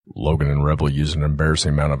Logan and Rebel use an embarrassing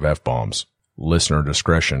amount of F-bombs. Listener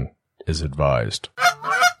discretion is advised.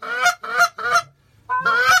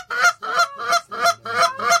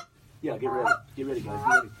 Yeah, get ready. Get ready,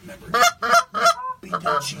 guys. Get ready. Beat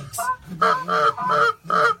those cheeks.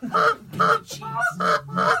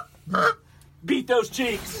 Beat those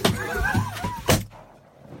cheeks.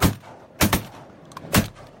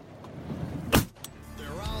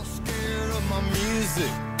 They're all scared of my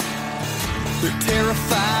music. They're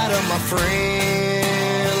terrified of my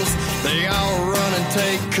friends. They all run and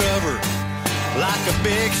take cover like a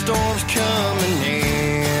big storm's coming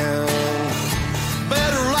in.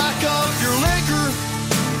 Better lock up your liquor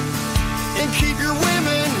and keep your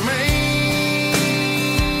women mean.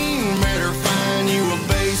 Better find you a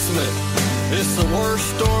basement. It's the worst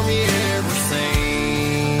storm you ever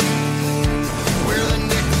seen. We're the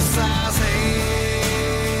nickel-sized hell.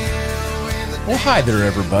 Well, hi there,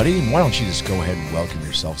 everybody. Why don't you just go ahead and welcome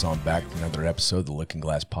yourselves on back to another episode of the Looking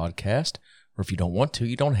Glass Podcast. Or if you don't want to,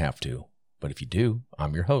 you don't have to. But if you do,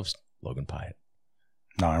 I'm your host, Logan Pyatt.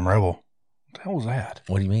 No, I'm Rebel. What the hell was that?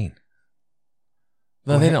 What do you mean?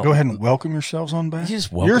 No, they don't. Go ahead and welcome yourselves on back.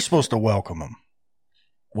 You're supposed to welcome them.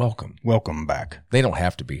 Welcome back. They don't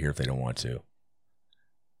have to be here if they don't want to.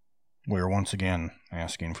 We're once again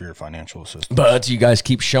asking for your financial assistance. But you guys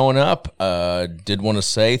keep showing up. Did want to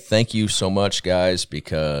say thank you so much, guys,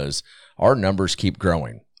 because our numbers keep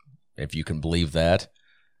growing. If you can believe that.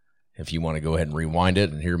 If you want to go ahead and rewind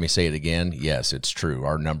it and hear me say it again, yes, it's true.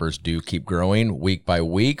 Our numbers do keep growing week by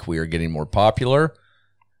week. We are getting more popular.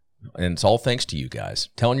 And it's all thanks to you guys.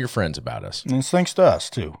 Telling your friends about us. And it's thanks to us,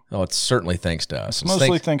 too. Oh, it's certainly thanks to us. It's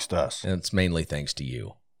mostly thanks to us. And it's mainly thanks to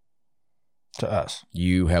you. To us.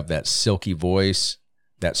 You have that silky voice,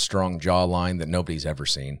 that strong jawline that nobody's ever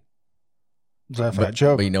seen. Is that a fat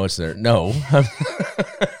joke? But you know it's there. No.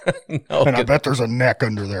 No, and I bet there's a neck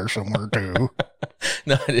under there somewhere, too.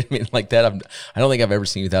 No, I didn't mean like that. I don't think I've ever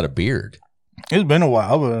seen you without a beard. It's been a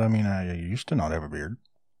while, but I mean, I used to not have a beard.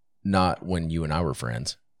 Not when you and I were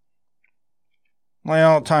friends.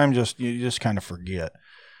 Well, you just kind of forget.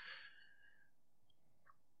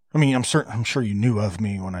 I mean, I'm sure you knew of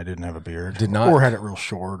me when I didn't have a beard. Or had it real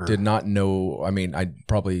short. Did not know. I mean, I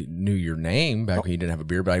probably knew your name back when you didn't have a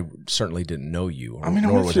beard, but I certainly didn't know you. I went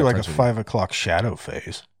through like a 5 o'clock shadow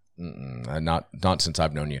phase. Not since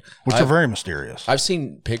I've known you. Which are very mysterious. I've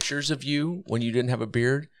seen pictures of you when you didn't have a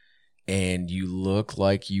beard, and you look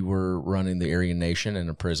like you were running the Aryan Nation in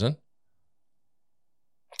a prison.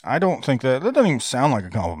 I don't think that doesn't even sound like a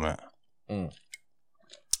compliment.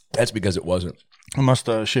 That's because it wasn't. I must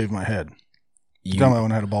shave my head. You tell me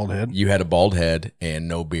when I had a bald head. You had a bald head and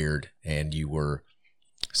no beard, and you were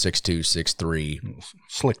 6'2", 6'3",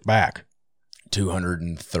 slicked back,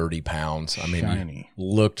 230 pounds. I mean, shiny. You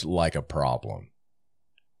looked like a problem.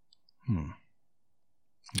 I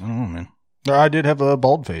don't know, man. I did have a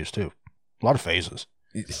bald phase too. A lot of phases.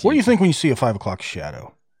 What do you think when you see a 5 o'clock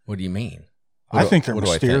shadow? What do you mean? I think they're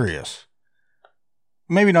mysterious.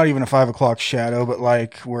 Maybe not even a 5 o'clock shadow, but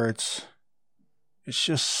like where it's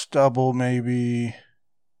just stubble, maybe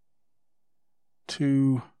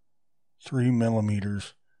 2-3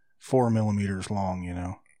 millimeters, 4 millimeters long, you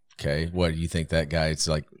know. Okay. What do you think that guy's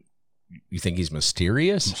like? You think he's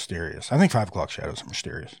mysterious? Mysterious. I think 5 o'clock shadows are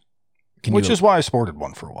mysterious. Which is why I sported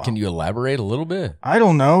one for a while. Can you elaborate a little bit? I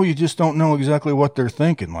don't know. You just don't know exactly what they're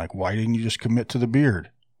thinking. Like, why didn't you just commit to the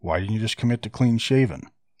beard? Why didn't you just commit to clean shaven?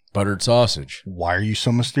 Buttered sausage. Why are you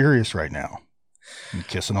so mysterious right now? And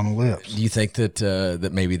kissing on the lips. Do you think that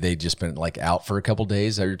that maybe they just been like out for a couple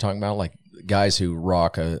days that you're talking about? Like guys who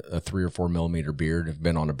rock a 3 or 4 millimeter beard have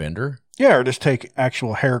been on a bender? Yeah, or just take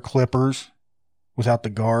actual hair clippers without the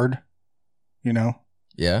guard, you know?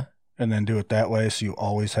 Yeah. And then do it that way so you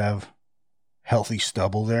always have healthy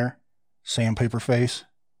stubble there. Sandpaper face.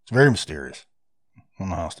 It's very mysterious. I don't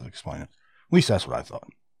know how else to explain it. At least that's what I thought.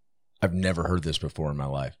 I've never heard this before in my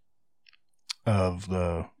life. Of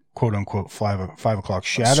the quote-unquote 5 o'clock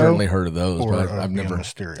shadow? I've certainly heard of those, but I've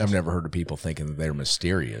mysterious. I've never heard of people thinking that they're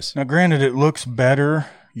mysterious. Now, granted, it looks better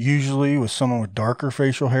usually with someone with darker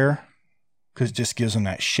facial hair because it just gives them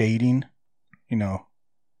that shading, you know,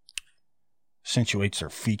 accentuates their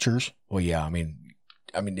features. Well, yeah, I mean,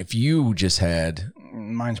 if you just had...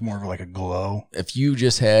 Mine's more of like a glow. If you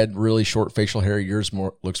just had really short facial hair, yours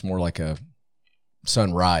looks more like a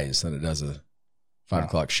sunrise than it does a 5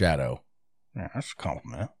 o'clock shadow. Yeah, that's a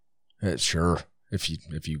compliment. Sure. If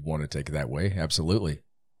you want to take it that way, absolutely.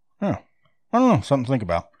 Yeah. I don't know. Something to think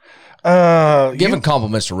about. Giving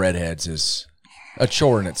compliments to redheads is a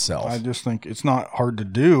chore in itself. I just think it's not hard to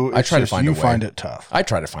do. I try to find a way. You find it tough. I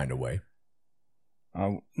try to find a way.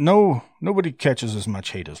 Nobody catches as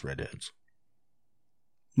much hate as redheads.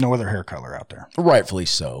 No other hair color out there. Rightfully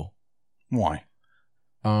so. Why?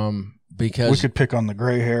 Because we could pick on the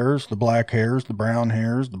gray hairs, the black hairs, the brown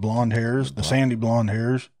hairs, the blonde hairs, the sandy blonde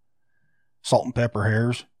hairs, salt and pepper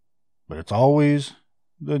hairs, but it's always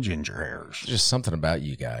the ginger hairs. Just something about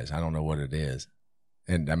you guys. I don't know what it is.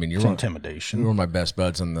 And I mean, It's intimidation. You're my best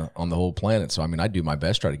buds on the whole planet. So I mean, I do my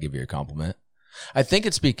best to try to give you a compliment. I think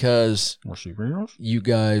it's because We're superheroes? you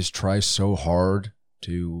guys try so hard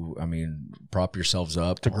to, prop yourselves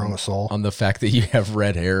up To grow a soul. on the fact that you have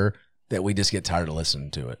red hair that we just get tired of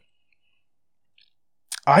listening to it.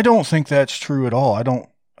 I don't think that's true at all. I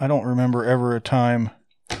don't remember ever a time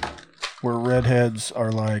where redheads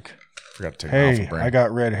are like, Forgot to take my hey, alpha brain. I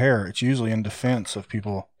got red hair. It's usually in defense of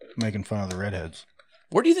people making fun of the redheads.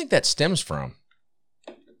 Where do you think that stems from?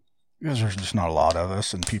 Because there's just not a lot of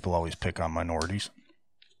us, and people always pick on minorities.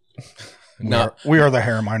 Not- we are the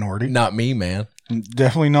hair minority. Not me, man.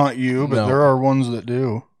 Definitely not you, but No. there are ones that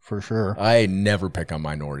do, for sure. I never pick on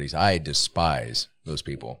minorities. I despise those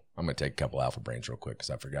people. I'm going to take a couple alpha brains real quick because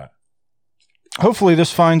I forgot. Hopefully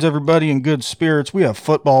this finds everybody in good spirits. We have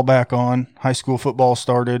football back on. High school football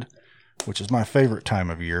started, which is my favorite time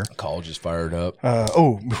of year. College is fired up.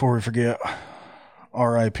 Before we forget,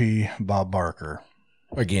 R.I.P. Bob Barker.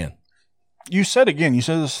 Again. You said this is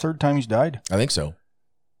the third time he's died. I think so.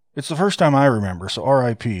 It's the first time I remember, so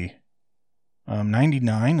R.I.P.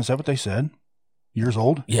 99, is that what they said? Years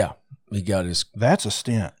old? Yeah. That's a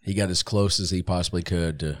stint. He got as close as he possibly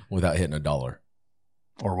could without hitting $1.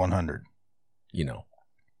 Or 100. You know.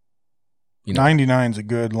 99's a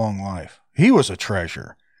good long life. He was a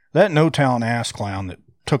treasure. That no-talent ass clown that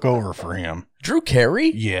took over for him. Drew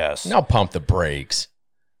Carey? Yes. Now pump the brakes.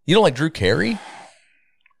 You don't like Drew Carey?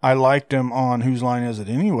 I liked him on Whose Line Is It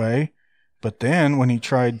Anyway? But then when he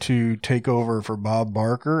tried to take over for Bob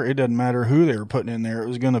Barker, it doesn't matter who they were putting in there. It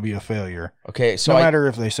was going to be a failure. Okay, so No matter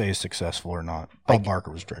if they say he's successful or not. Bob Barker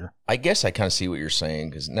was a traitor. I guess I kind of see what you're saying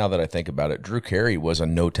because now that I think about it, Drew Carey was a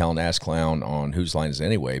no-talent ass clown on Whose Line Is It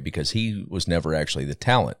Anyway because he was never actually the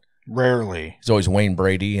talent. Rarely. It's always Wayne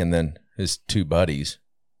Brady and then his two buddies,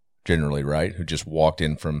 generally, right, who just walked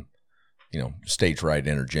in from, stage right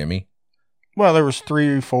in or Jimmy. Well, there was 3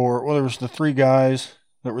 or 4. Well, there was the 3 guys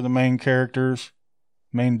that were the main characters,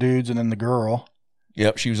 main dudes, and then the girl.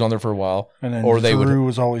 Yep, she was on there for a while. And then Drew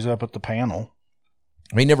was always up at the panel.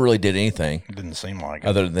 He never really did anything It didn't seem like it.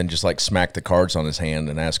 other than just like smack the cards on his hand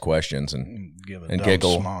and ask questions and Give a and dumb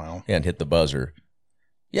giggle. smile. and hit the buzzer.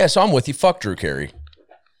 Yeah, so I'm with you. Fuck Drew Carey.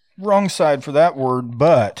 Wrong side for that word,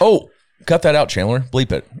 but Oh, cut that out, Chandler.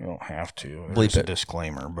 Bleep it. you don't have to. Bleep There's a it.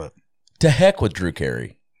 disclaimer, but To heck with Drew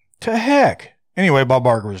Carey. to heck. Anyway, Bob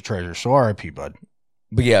Barker was a treasure, so R.I.P., bud.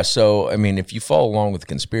 But yeah, so, if you follow along with the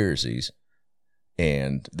conspiracies,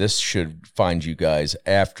 and this should find you guys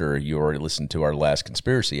after you already listened to our last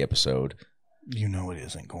conspiracy episode. You know it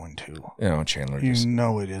isn't going to. Chandler You just...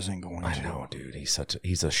 know it isn't going I to. know, dude. He's a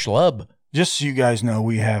schlub. Just so you guys know,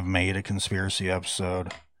 we have made a conspiracy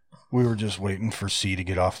episode. We were just waiting for C to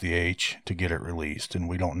get off the H to get it released, and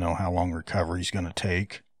we don't know how long recovery's going to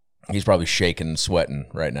take. He's probably shaking and sweating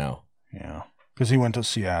right now. Yeah, because he went to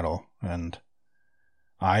Seattle, and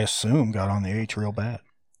I assume got on the H real bad.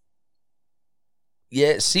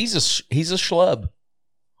 Yeah, he's a schlub.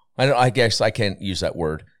 I guess I can't use that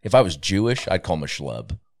word. If I was Jewish, I'd call him a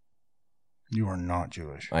schlub. You are not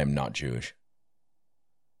Jewish. I am not Jewish.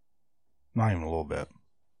 Not even a little bit.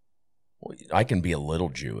 I can be a little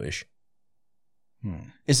Jewish. Hmm.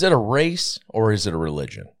 Is it a race or is it a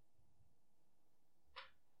religion?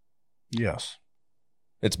 Yes.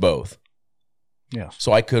 It's both. Yes.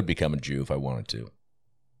 So I could become a Jew if I wanted to.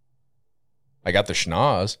 I got the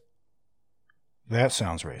schnoz That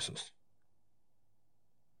sounds racist.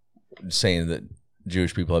 saying that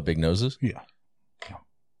Jewish people have big noses. Yeah.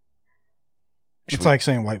 Should It's we- like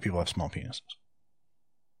saying white people have small penises.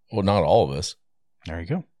 Well, not all of us. There you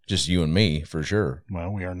go. Just you and me, for sure. Well,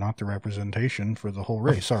 we are not the representation for the whole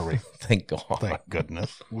race, are we? Thank God. Thank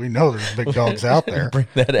goodness. We know there's big dogs out there. Bring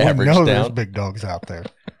that We average know there's down. big dogs out there.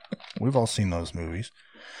 We've all seen those movies.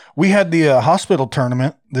 We had the hospital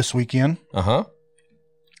tournament this weekend. Uh-huh.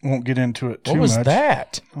 Won't get into it too What was much.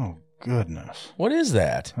 that? Oh, goodness. What is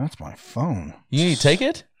that? That's my phone. You need to take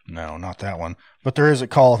it? No, not that one. But there is a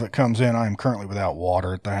call if it comes in. I am currently without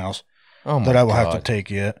water at the house Oh, my that I will God. have to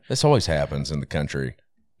take it. This always happens in the country.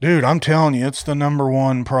 Dude, I'm telling you, it's the number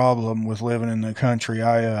one problem with living in the country.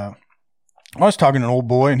 I was talking to an old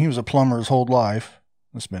boy, and he was a plumber his whole life.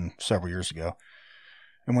 It's been several years ago.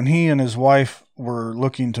 And when he and his wife were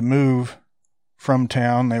looking to move from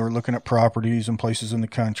town. They were looking at properties and places in the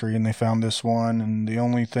country, and they found this one. And the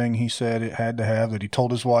only thing he said it had to have, that he told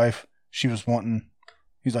his wife she was wanting,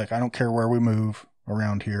 he's like, I don't care where we move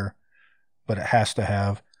around here, but it has to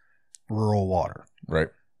have rural water. Right.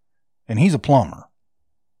 And he's a plumber.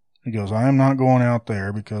 He goes, I am not going out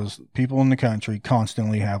there because people in the country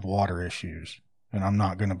constantly have water issues, and I'm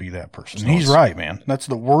not going to be that person. And he's right, man. That's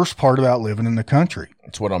the worst part about living in the country.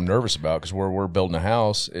 That's what I'm nervous about, because where we're building a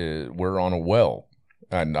house, we're on a well.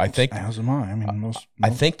 And I think, as am I. I mean, I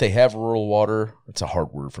think they have rural water. It's a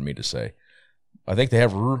hard word for me to say. I think they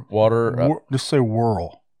have rural water. Just say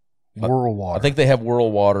rural. Rural water. I think they have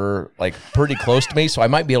rural water like pretty close to me, so I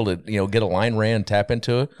might be able to, get a line ran and tap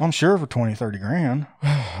into it. I'm sure for 20, 30 grand.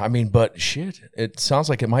 I mean, but shit, it sounds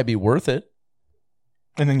like it might be worth it.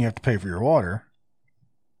 And then you have to pay for your water.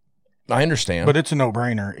 I understand. But it's a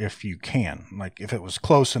no-brainer if you can. Like, if it was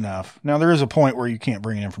close enough. Now, there is a point where you can't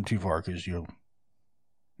bring it in from too far because you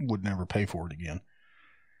would never pay for it again.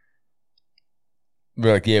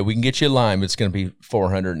 We're like, yeah, we can get you a line. It's going to be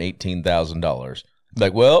 $418,000.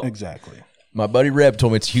 Like, well, exactly. My buddy Reb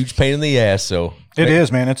told me it's a huge pain in the ass. So it is,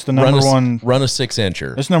 man. It's the number one. Run a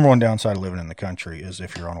 6-incher. It's number one downside of living in the country is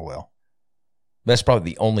if you're on a well. That's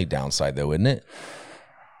probably the only downside, though, isn't it?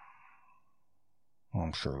 Well,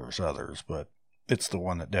 I'm sure there's others, but it's the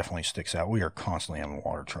one that definitely sticks out. We are constantly having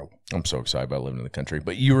water trouble. I'm so excited about living in the country.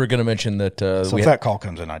 But you were going to mention that. So if that call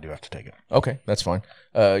comes in, I do have to take it. Okay, that's fine.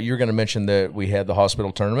 You were going to mention that we had the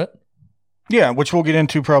hospital tournament. Yeah, which we'll get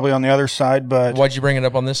into probably on the other side. But why'd you bring it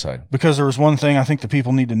up on this side? Because there was one thing I think the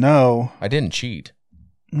people need to know. I didn't cheat.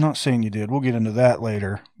 I'm not saying you did. We'll get into that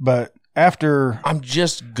later. But after I'm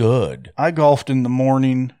just good. I golfed in the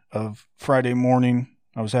morning of Friday morning.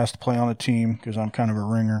 I was asked to play on a team because I'm kind of a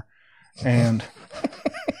ringer. And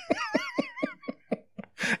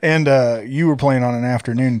you were playing on an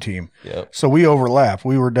afternoon team. Yep. So we overlapped.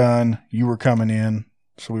 We were done. You were coming in.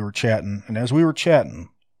 So we were chatting. And as we were chatting,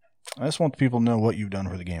 I just want the people to know what you've done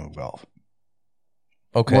for the game of golf.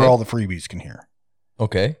 Okay. Where all the freebies can hear.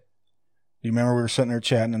 Okay. Do you remember we were sitting there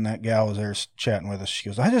chatting and that gal was there chatting with us? She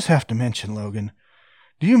goes, I just have to mention, Logan,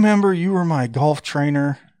 do you remember you were my golf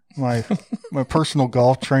trainer? My personal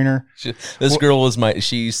golf trainer. This girl was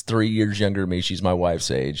she's 3 years younger than me. She's my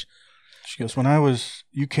wife's age. She goes,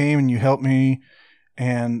 you came and you helped me,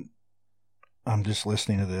 and I'm just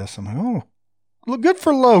listening to this. I'm like, oh, look, good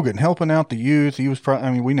for Logan, helping out the youth. He was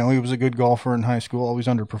we know he was a good golfer in high school, always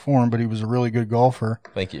underperformed, but he was a really good golfer.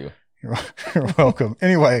 Thank you. You're welcome.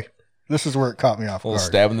 Anyway, this is where it caught me off guard. A little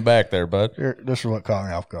stab in the back there, bud. This is what caught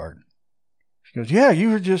me off guard. She goes, yeah,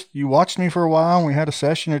 you watched me for a while, and we had a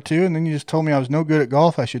session or two, and then you just told me I was no good at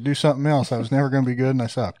golf. I should do something else. I was never going to be good, and I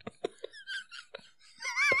sucked.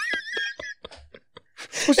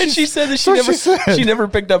 And she said that she never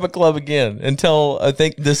picked up a club again until I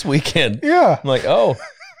think this weekend. Yeah. I'm like, oh,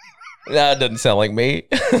 that doesn't sound like me.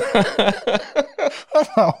 I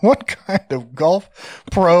thought, what kind of golf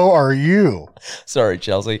pro are you? Sorry,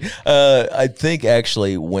 Chelsea. I think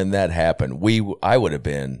actually when that happened, I would have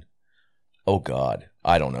been, oh God,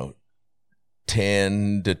 I don't know,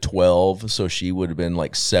 10 to 12. So she would have been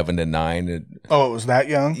like 7 to 9. Oh, it was that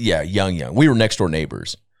young? Yeah, young. We were next door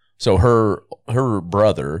neighbors. So her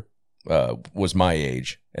brother was my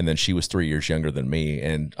age, and then she was 3 years younger than me,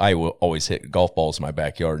 and I will always hit golf balls in my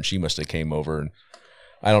backyard, and she must have came over,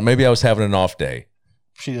 and maybe I was having an off day.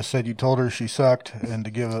 She just said you told her she sucked and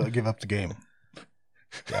to give up the game.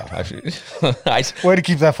 Yeah, way to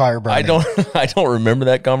keep that fire burning. I don't remember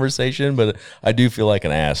that conversation, but I do feel like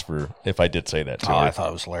an ass if I did say that to her. I thought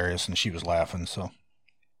it was hilarious, and she was laughing. So,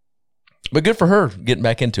 but good for her getting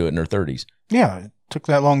back into it in her 30s. Yeah, it took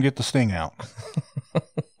that long to get the sting out,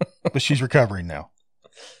 but she's recovering now.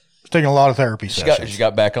 She's taking a lot of therapy sessions. She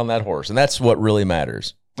got back on that horse, and that's what really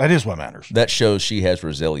matters. That is what matters. That shows she has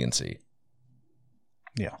resiliency.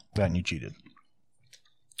 Yeah, that and you cheated.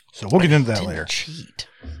 So we'll get into that later. Cheat.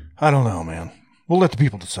 I don't know, man. We'll let the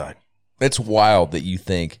people decide. It's wild that you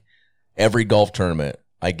think every golf tournament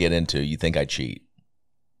I get into, you think I cheat.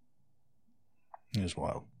 It is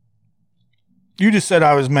wild. You just said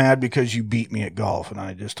I was mad because you beat me at golf, and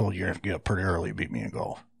I just told you you have to get up pretty early to beat me at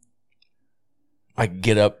golf. I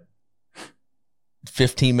get up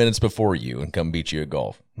 15 minutes before you and come beat you at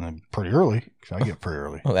golf. Pretty early, because I get pretty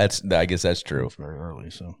early. Well, I guess that's true. It's very early,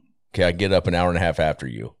 so. Okay, I get up an hour and a half after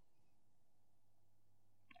you.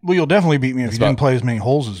 Well, you'll definitely beat me if you didn't play as many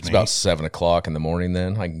holes as me. It's about 7 o'clock in the morning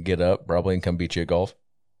then. I can get up probably and come beat you at golf.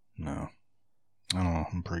 No. I don't know.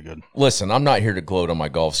 I'm pretty good. Listen, I'm not here to gloat on my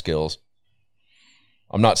golf skills.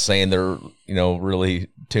 I'm not saying they're, really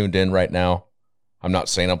tuned in right now. I'm not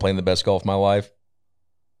saying I'm playing the best golf of my life.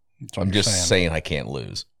 That's what I'm you're just saying I can't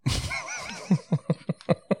lose.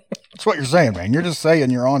 That's what you're saying, man. You're just saying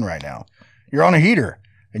you're on right now. You're on a heater,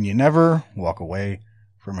 and you never walk away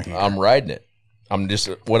from a heater. I'm riding it.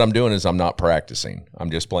 What I'm doing is I'm not practicing.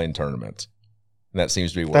 I'm just playing tournaments. And that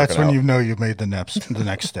seems to be working That's when out. you know you've made the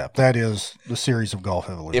next step. That is the series of golf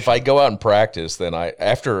evolution. If I go out and practice, then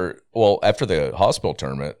after the hospital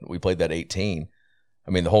tournament, we played that 18.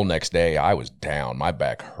 I mean, the whole next day I was down. My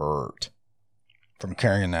back hurt. From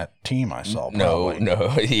carrying that team I saw, No,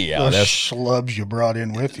 yeah, those that's schlubs you brought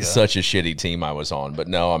in with you. such a shitty team I was on. But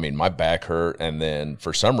no, I mean, my back hurt, and then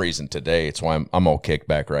for some reason today, it's why I'm all kicked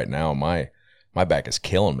back right now. My back is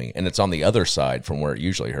killing me, and it's on the other side from where it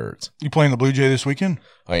usually hurts. You playing the Blue Jay this weekend?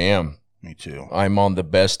 I am. Me too. I'm on the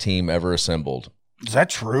best team ever assembled. Is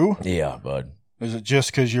that true? Yeah, bud. Is it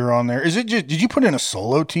just because you're on there? Is it just? Did you put in a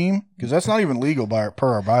solo team? Because that's not even legal per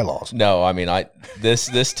our bylaws. No, I mean,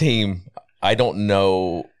 this team, I don't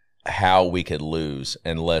know how we could lose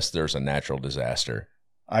unless there's a natural disaster.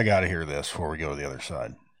 I got to hear this before we go to the other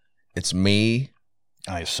side. It's me,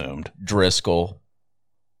 I assumed. Driscoll,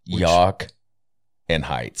 Yock, and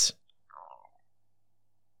Heights.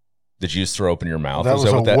 Did you just throw open your mouth? That was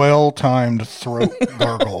a well-timed throat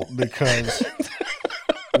gargle because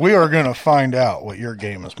we are going to find out what your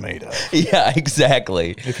game is made of. Yeah,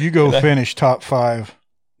 exactly. If you go finish top 5,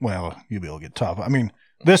 well, you'll be able to get top 5. I mean,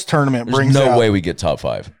 this tournament There's brings no out... way we get top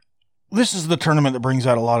 5. This is the tournament that brings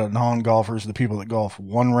out a lot of non-golfers, the people that golf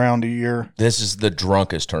one round a year. This is the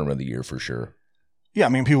drunkest tournament of the year for sure. Yeah, I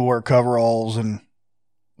mean, people wear coveralls and...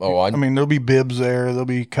 Oh, I mean, there'll be bibs there. There'll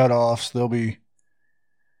be cutoffs. There'll be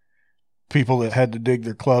people that had to dig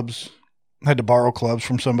their clubs, had to borrow clubs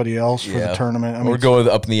from somebody else for the tournament. I mean, or go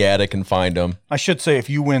up in the attic and find them. I should say, if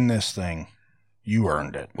you win this thing, you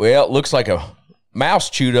earned it. Well, it looks like a mouse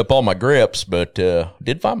chewed up all my grips, but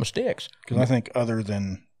did find my sticks. Because I think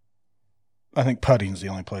putting's the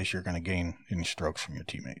only place you're going to gain any strokes from your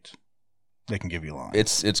teammates. They can give you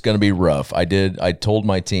lines. It's going to be rough. I told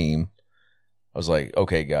my team, I was like,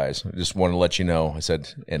 okay, guys, I just want to let you know. I said,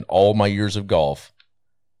 in all my years of golf,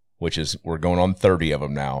 which is, we're going on 30 of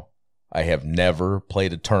them now, I have never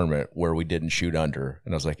played a tournament where we didn't shoot under.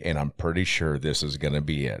 And I was like, and I'm pretty sure this is going to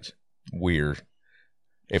be it. Weird.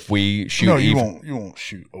 If we shoot no, you won't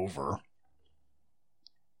shoot over.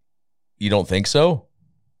 You don't think so?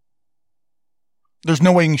 There's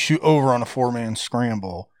no way you can shoot over on a 4-man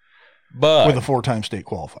scramble But with a 4-time state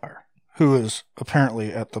qualifier, who is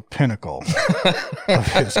apparently at the pinnacle of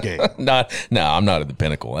his game. No, I'm not at the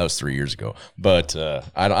pinnacle. That was 3 years ago. But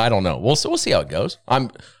I don't know. We'll see how it goes.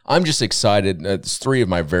 I'm just excited. It's 3 of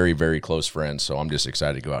my very, very close friends, so I'm just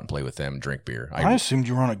excited to go out and play with them and drink beer. I assumed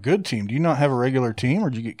you were on a good team. Do you not have a regular team,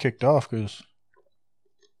 or did you get kicked off because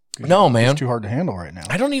no, man, it's too hard to handle right now?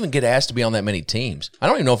 I don't even get asked to be on that many teams. I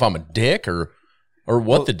don't even know if I'm a dick or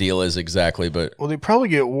what the deal is exactly. But well, they probably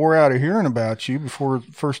get wore out of hearing about you before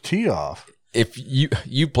the first tee off. If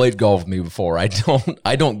you played golf with me before, I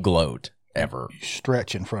don't gloat ever. You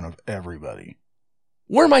stretch in front of everybody.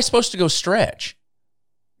 Where am I supposed to go stretch?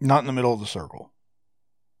 Not in the middle of the circle.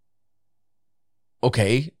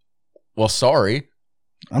 Okay. Well, sorry.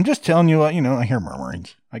 I'm just telling you, I hear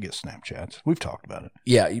murmurings. I get Snapchats. We've talked about it.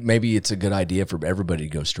 Yeah, maybe it's a good idea for everybody to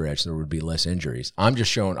go stretch. There would be less injuries. I'm just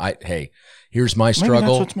showing, hey, here's my struggle. Maybe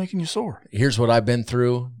that's what's making you sore. Here's what I've been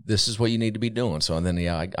through. This is what you need to be doing. So, and then,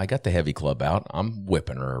 I got the heavy club out. I'm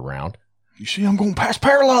whipping her around. You see, I'm going past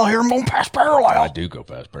parallel here. I'm going past parallel. I do go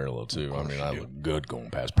past parallel, too. I mean, I look good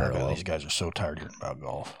going past parallel. These guys are so tired hearing about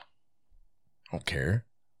golf. I don't care.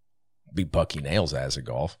 Be Bucky Nails as a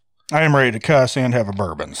golf. I am ready to cuss and have a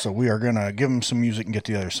bourbon, so we are going to give them some music and get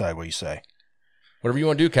to the other side. What do you say? Whatever you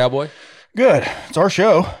want to do, cowboy. Good. It's our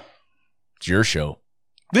show. It's your show.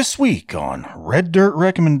 This week on Red Dirt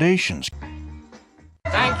Recommendations.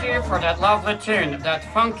 Thank you for that lovely tune. That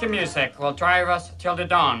funky music will drive us till the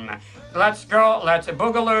dawn. Let's go, let's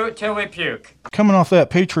boogaloo till we puke. Coming off that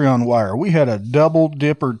Patreon wire, we had a double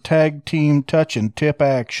dipper tag team touch and tip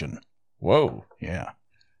action. Whoa. Yeah.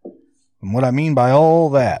 And what I mean by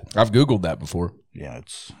all that, I've Googled that before. yeah,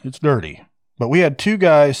 it's dirty. But we had 2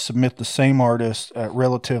 guys submit the same artist at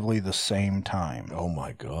relatively the same time. Oh,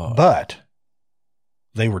 my God. But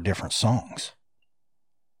they were different songs.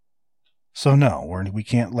 So no, we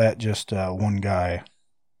can't let just one guy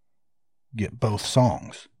get both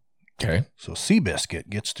songs. Okay. So Seabiscuit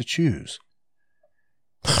gets to choose.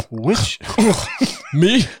 Which...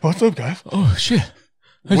 Me? What's up, guys? Oh, shit.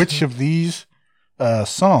 Which of these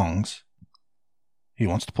songs he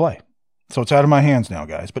wants to play. So it's out of my hands now,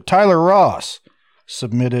 guys. But Tyler Ross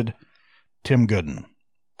submitted Tim Gooden.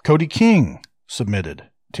 Cody King submitted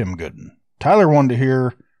Tim Gooden. Tyler wanted to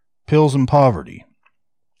hear Pills and Poverty.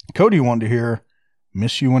 Cody wanted to hear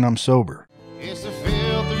Miss You When I'm Sober. It's to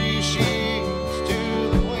fill 3 sheets to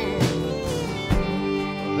the wind.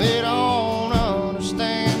 They don't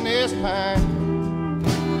understand this pain.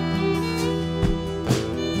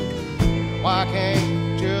 Why can't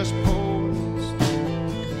you just pour this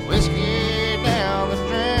whiskey down the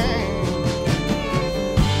drain?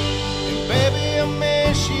 And baby, I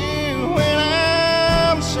miss you when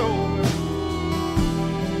I'm sober.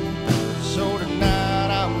 So tonight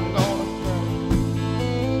I'm gonna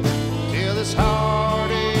cry till this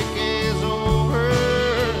heartache is over.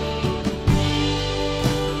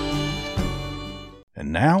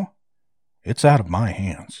 And now, it's out of my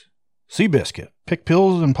hands. Seabiscuit, Pick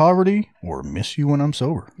Pills and Poverty, or Miss You When I'm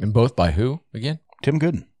Sober. And both by who again? Tim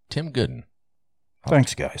Gooden. Tim Gooden.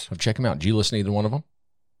 Thanks, guys. I'll check him out. Did you listen to either one of them?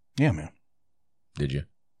 Yeah, man. Did you?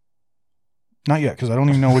 Not yet, because I don't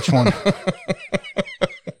even know which one.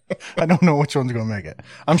 I don't know which one's going to make it.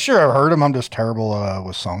 I'm sure I've heard them. I'm just terrible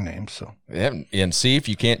with song names. So Yeah, and see if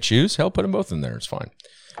you can't choose, hell, put them both in there. It's fine.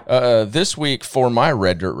 This week for my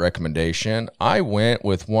Red Dirt recommendation, I went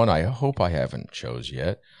with one I hope I haven't chose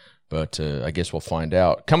yet, but I guess we'll find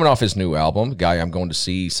out. Coming off his new album, guy I'm going to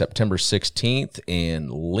see September 16th in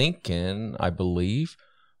Lincoln, I believe,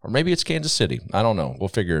 or maybe it's Kansas City. I don't know. We'll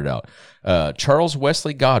figure it out. Charles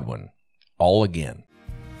Wesley Godwin, All Again.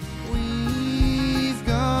 We've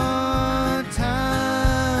got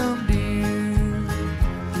time, dear.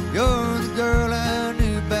 You're the girl I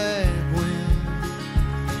knew back when.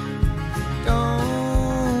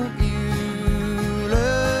 Don't you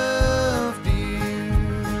love, dear?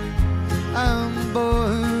 I'm the boy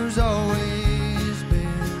who's always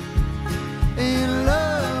been in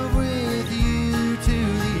love with you to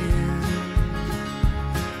the end.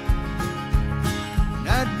 And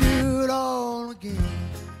I'd do it all again.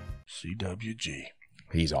 CWG.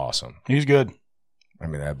 He's awesome. He's good. I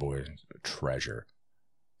mean, that boy is a treasure.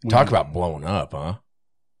 Talk about blowing up, huh?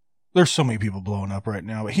 There's so many people blowing up right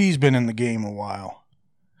now, but he's been in the game a while.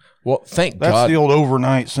 Well, thank That's God. the old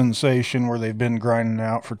overnight sensation where they've been grinding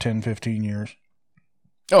out for 10, 15 years.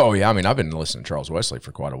 Oh, yeah. I mean, I've been listening to Charles Wesley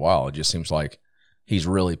for quite a while. It just seems like he's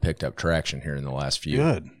really picked up traction here in the last few.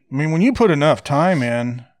 Good. I mean, when you put enough time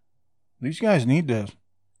in, these guys need to,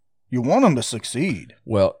 you want them to succeed.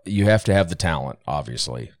 Well, you have to have the talent,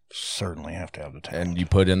 obviously. Certainly have to have the talent. And you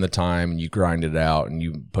put in the time and you grind it out and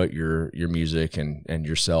you put your music and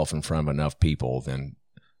yourself in front of enough people, then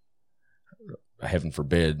heaven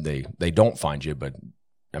forbid they don't find you. But,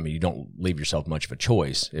 I mean, you don't leave yourself much of a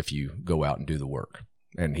choice if you go out and do the work.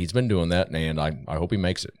 And he's been doing that, and I hope he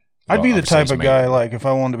makes it. I'd be the Obviously, type he's of made guy, it. like, if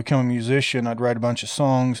I wanted to become a musician, I'd write a bunch of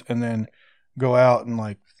songs and then go out and,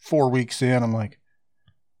 like, 4 weeks in, I'm like,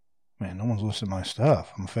 man, no one's listening to my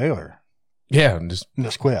stuff. I'm a failure. Yeah, and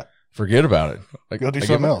Just quit. forget about it. Go do I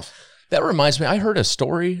something give- else. That reminds me, I heard a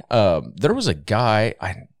story. There was a guy,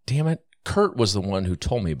 damn it, Kurt was the one who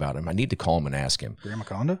told me about him. I need to call him and ask him. Graham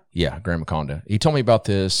Conda? Yeah, Graham Maconda. He told me about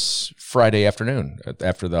this Friday afternoon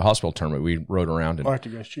after the hospital tournament. We rode around, and Oh, after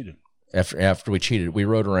you guys cheated. after we cheated, we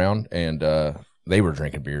rode around, and they were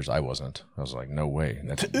drinking beers. I wasn't. I was like, no way.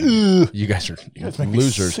 You guys are That's making me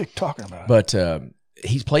losers. sick talking about it. But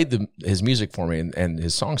he played his music for me, and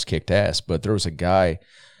his songs kicked ass. But there was a guy,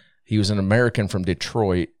 he was an American from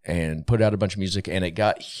Detroit, and put out a bunch of music, and it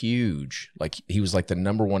got huge. Like, he was like the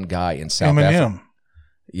number one guy in South Africa. Eminem.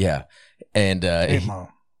 Yeah. And Hey, Mom.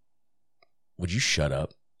 would you shut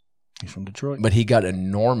up? He's from Detroit. But he got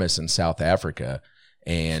enormous in South Africa,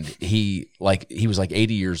 and he was like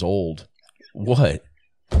 80 years old. What?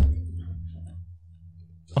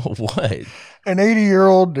 Oh, what? An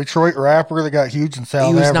 80-year-old Detroit rapper that got huge in South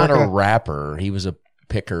He was Africa. not a rapper. He was a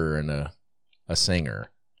picker and a singer.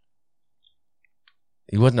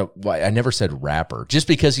 He wasn't I never said rapper. Just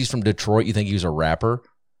because he's from Detroit, you think he was a rapper?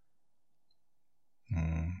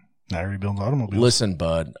 Now he rebuilds automobiles. Listen,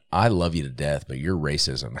 bud, I love you to death, but your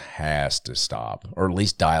racism has to stop, or at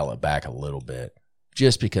least dial it back a little bit.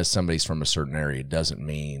 Just because somebody's from a certain area doesn't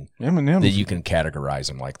mean Eminem's, that you can categorize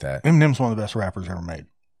them like that. Eminem's one of the best rappers ever made.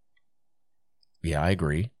 Yeah, I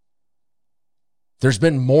agree. There's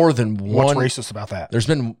been more than What's one. racist about that? There's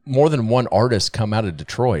been more than one artist come out of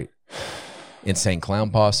Detroit. Insane Clown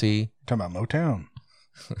Posse, Talking about Motown.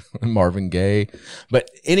 Marvin Gaye. But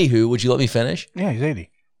anywho, would you let me finish? Yeah, he's 80.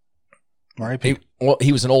 R.I.P.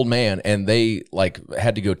 He was an old man, and they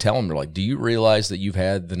had to go tell him. They're like, "Do you realize that you've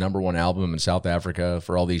had the number one album in South Africa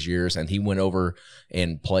for all these years?" And he went over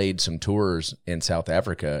and played some tours in South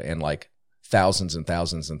Africa, and like thousands and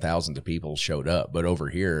thousands and thousands of people showed up. But over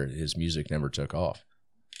here, his music never took off.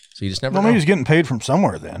 So you just never Well, know. maybe he's getting paid from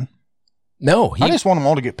somewhere then. No, I just want them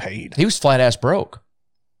all to get paid. he was flat ass broke.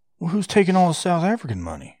 Well, who's taking all the South African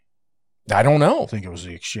money? I don't know. I think it was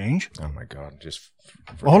the exchange. Oh my God. Just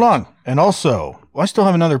Well, hold on. And also, I still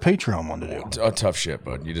have another Patreon one to do. tough shit,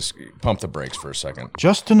 bud. You just pump the brakes for a second.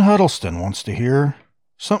 Justin Huddleston wants to hear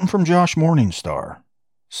something from Josh Morningstar.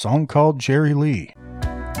 Song called Jerry Lee.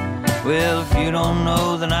 Well, if you don't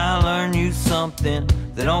know, then I learn you something.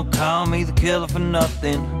 They don't call me the killer for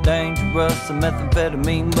nothing. Dangerous, a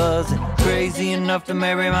methamphetamine buzzing. Crazy enough to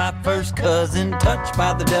marry my first cousin. Touched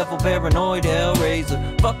by the devil, paranoid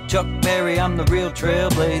hellraiser. Fuck Chuck Berry, I'm the real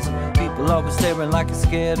trailblazer. People always staring like they're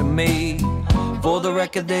scared of me. For the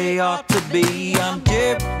record, they ought to be. I'm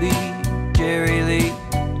Jerry Lee.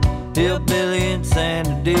 Hillbilly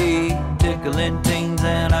insanity, tickling teens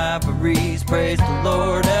and ivories. Praise the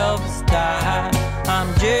Lord, Elvis died.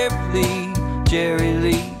 I'm Jerry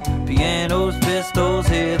Lee. Pianos, pistols,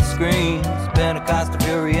 hit screams. Pentecostal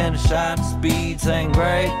fury and a shot of speed. Sang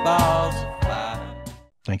great balls of fire.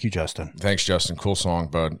 Thank you, Justin. Thanks, Justin. Cool song,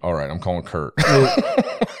 bud. All right, I'm calling Kurt.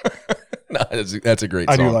 No, that's a great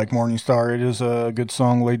song. I do like Morningstar. It is a good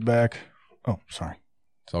song, laid back. Oh, sorry.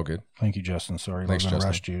 It's all good. Thank you, Justin. Sorry, Thanks, I Justin.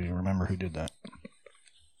 rushed you. You remember who did that?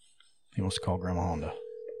 He wants to call Grandma Honda.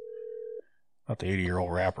 About the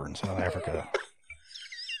 80-year-old rapper in South Africa.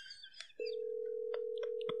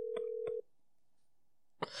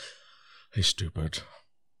 He's stupid.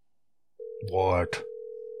 What?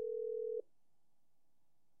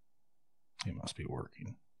 He must be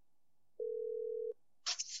working.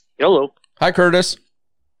 Hello. Hi, Curtis.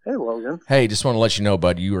 Hey, Logan. Hey, just want to let you know,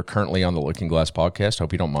 bud, you are currently on the Looking Glass podcast.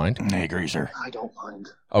 Hope you don't mind. Hey, Greaser. I don't mind.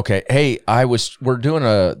 Okay. Hey, we're doing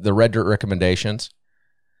the Red Dirt recommendations.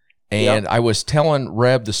 And I was telling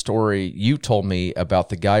Reb the story you told me about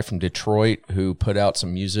the guy from Detroit who put out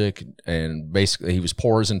some music, and basically he was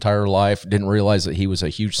poor his entire life, didn't realize that he was a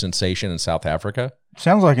huge sensation in South Africa.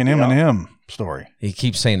 Sounds like an Eminem story. He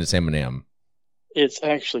keeps saying it's Eminem. It's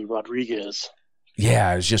actually Rodriguez.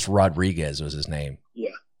 Yeah, it was just Rodriguez was his name. Yeah.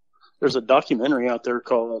 There's a documentary out there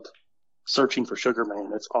called Searching for Sugar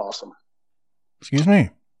Man. It's awesome. Excuse me?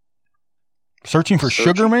 Searching for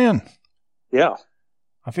Sugar Man? Yeah.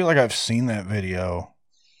 I feel like I've seen that video.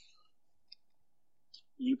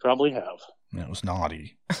 You probably have. It was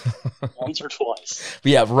naughty. Once or twice.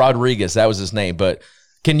 But yeah, Rodriguez, that was his name. But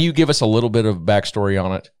can you give us a little bit of backstory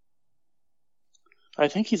on it? I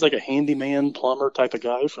think he's like a handyman, plumber type of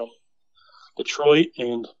guy from Detroit,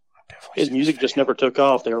 and his music just never took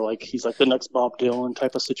off. They were like, he's like the next Bob Dylan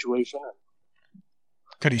type of situation.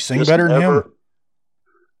 Could he sing better than him?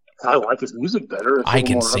 I like his music better. It's a I little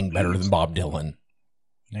can more sing upbeat. better than Bob Dylan.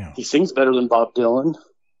 Yeah. He sings better than Bob Dylan.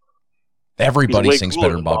 Everybody He's way sings cooler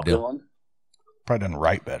better than Bob Dylan. Probably doesn't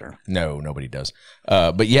write better. No, nobody does.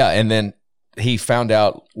 But yeah, and then he found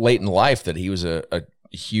out late in life that he was a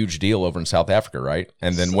huge deal over in South Africa, right?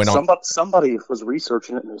 And then went on. Somebody was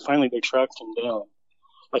researching it, and finally they tracked him down.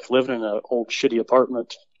 Like living in an old shitty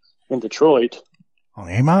apartment in Detroit. On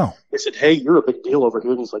 8 Mile. They said, "Hey, you're a big deal over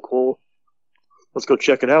here." And he's like, "Well, let's go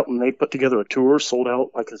check it out." And they put together a tour, sold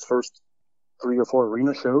out like his first 3 or 4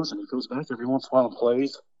 arena shows, and he goes back every once in a while and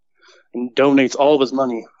plays, and donates all of his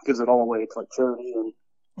money, gives it all away to like charity. And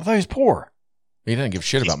I thought he was poor. He didn't give a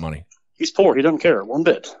shit about money. he's poor; he doesn't care one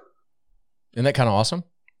bit. Isn't that kind of awesome?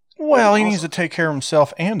 Well, he needs to take care of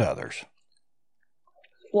himself and others.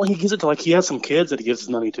 Well, he gives it to like he has some kids that he gives his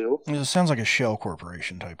money to. It sounds like a shell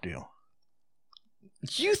corporation type deal.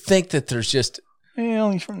 You think that there's just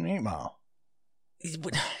Well, he's from 8 Mile.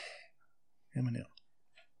 Eminem.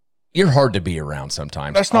 You're hard to be around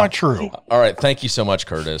sometimes. That's not true. All right, thank you so much,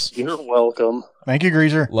 Curtis. You're welcome. Thank you,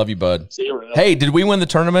 Greaser. Love you, bud. See you around. Hey, did we win the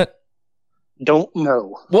tournament? Don't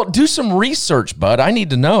know. Well, do some research, bud. I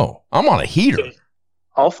need to know. I'm on a heater. Okay.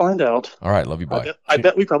 I'll find out. All right, love you, bye. I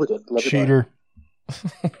bet we probably did. Love you, bye. Cheater.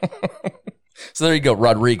 So there you go.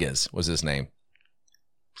 Rodriguez was his name.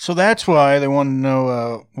 So that's why they wanted to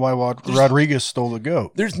know why Rodriguez stole the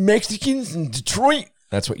goat. There's Mexicans in Detroit.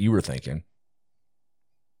 That's what you were thinking.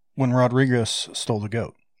 When Rodriguez stole the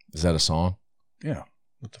goat. Is that a song? Yeah.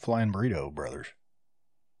 With the Flying Burrito Brothers.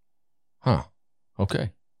 Huh.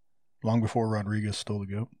 Okay. Long before Rodriguez stole the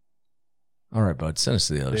goat. All right, bud. Send us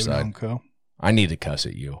to the other David side. Allen Co. I need to cuss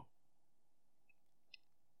at you.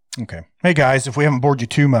 Okay. Hey, guys, if we haven't bored you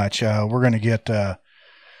too much, we're going to get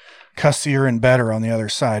cussier and better on the other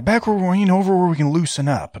side. Back where we, over where we can loosen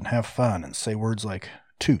up and have fun and say words like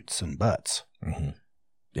toots and butts. Mm-hmm.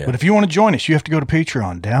 Yeah. But if you want to join us, you have to go to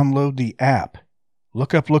Patreon, download the app,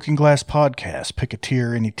 look up Looking Glass Podcast, pick a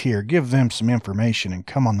tier, any tier, give them some information, and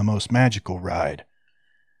come on the most magical ride.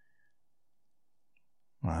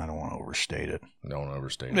 I don't want to overstate it. Don't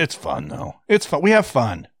overstate it. It's fun, though. It's fun. We have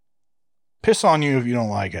fun. Piss on you if you don't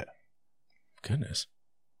like it. Goodness.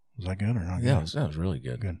 Was that good or not? Yeah, good? that was really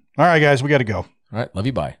good. Good. All right, guys, we got to go. All right. Love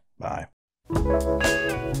you. Bye. Bye.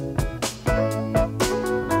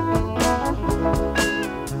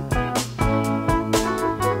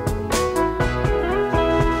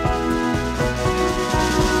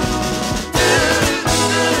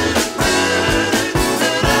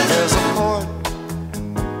 There's a port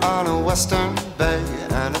on a western bay,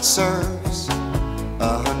 and it serves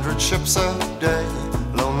 100 ships a day.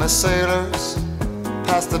 Lonely sailors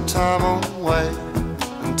pass the time away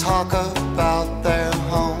and talk about their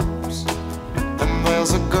homes. And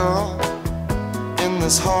there's a girl in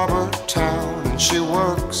this harbor town, and she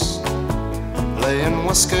works laying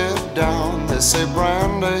whiskey down. They say,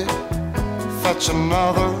 Brandy, fetch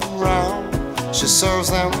another round. She serves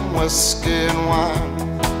them whiskey and wine.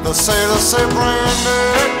 The sailors say, Brandy,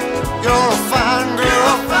 you're a fine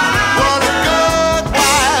girl. What a good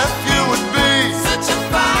wife you would be. Such a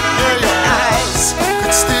fine girl. Yeah, your eyes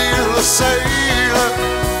could steal a sailor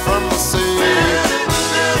from the sea.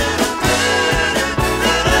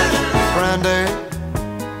 Brandy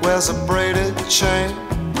wears a braided chain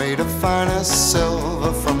made of finest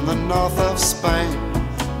silver from the north of Spain.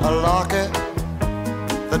 A locket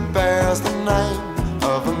that bears the name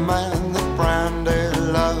of a man that Brandy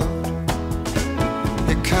loved.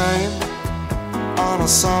 He came on a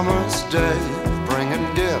summer's day, bringing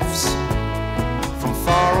gifts from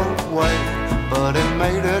far away, but he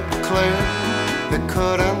made it clear he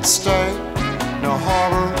couldn't stay. No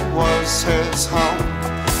harbor was his home.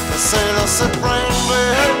 The sailor said, Brandy,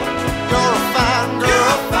 you're a fine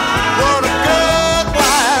girl. What a good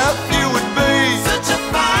wife you would be. Such a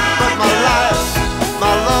fine but my life,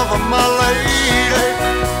 my love, and my lady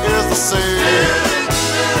is the sea.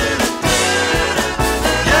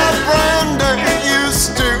 Yeah, Brandy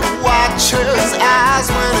used to watch his eyes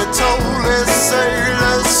when he told his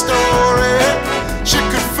sailor story. She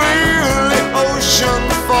could feel the ocean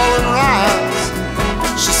fall and rise.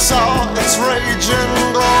 She saw its raging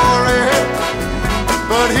glory,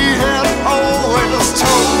 but he had always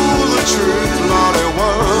told the truth. Lord, he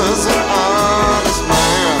was an honest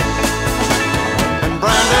man, and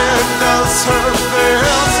Brandy does her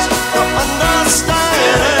best to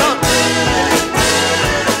understand.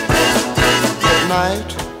 At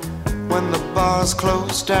night, when the bars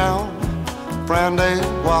close down, Brandy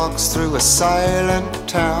walks through a silent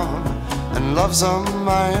town and loves a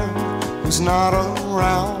man who's not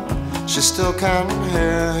around. She still can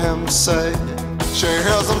hear him say, she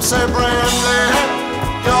hears him say, Brandy,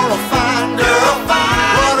 you're a fine girl.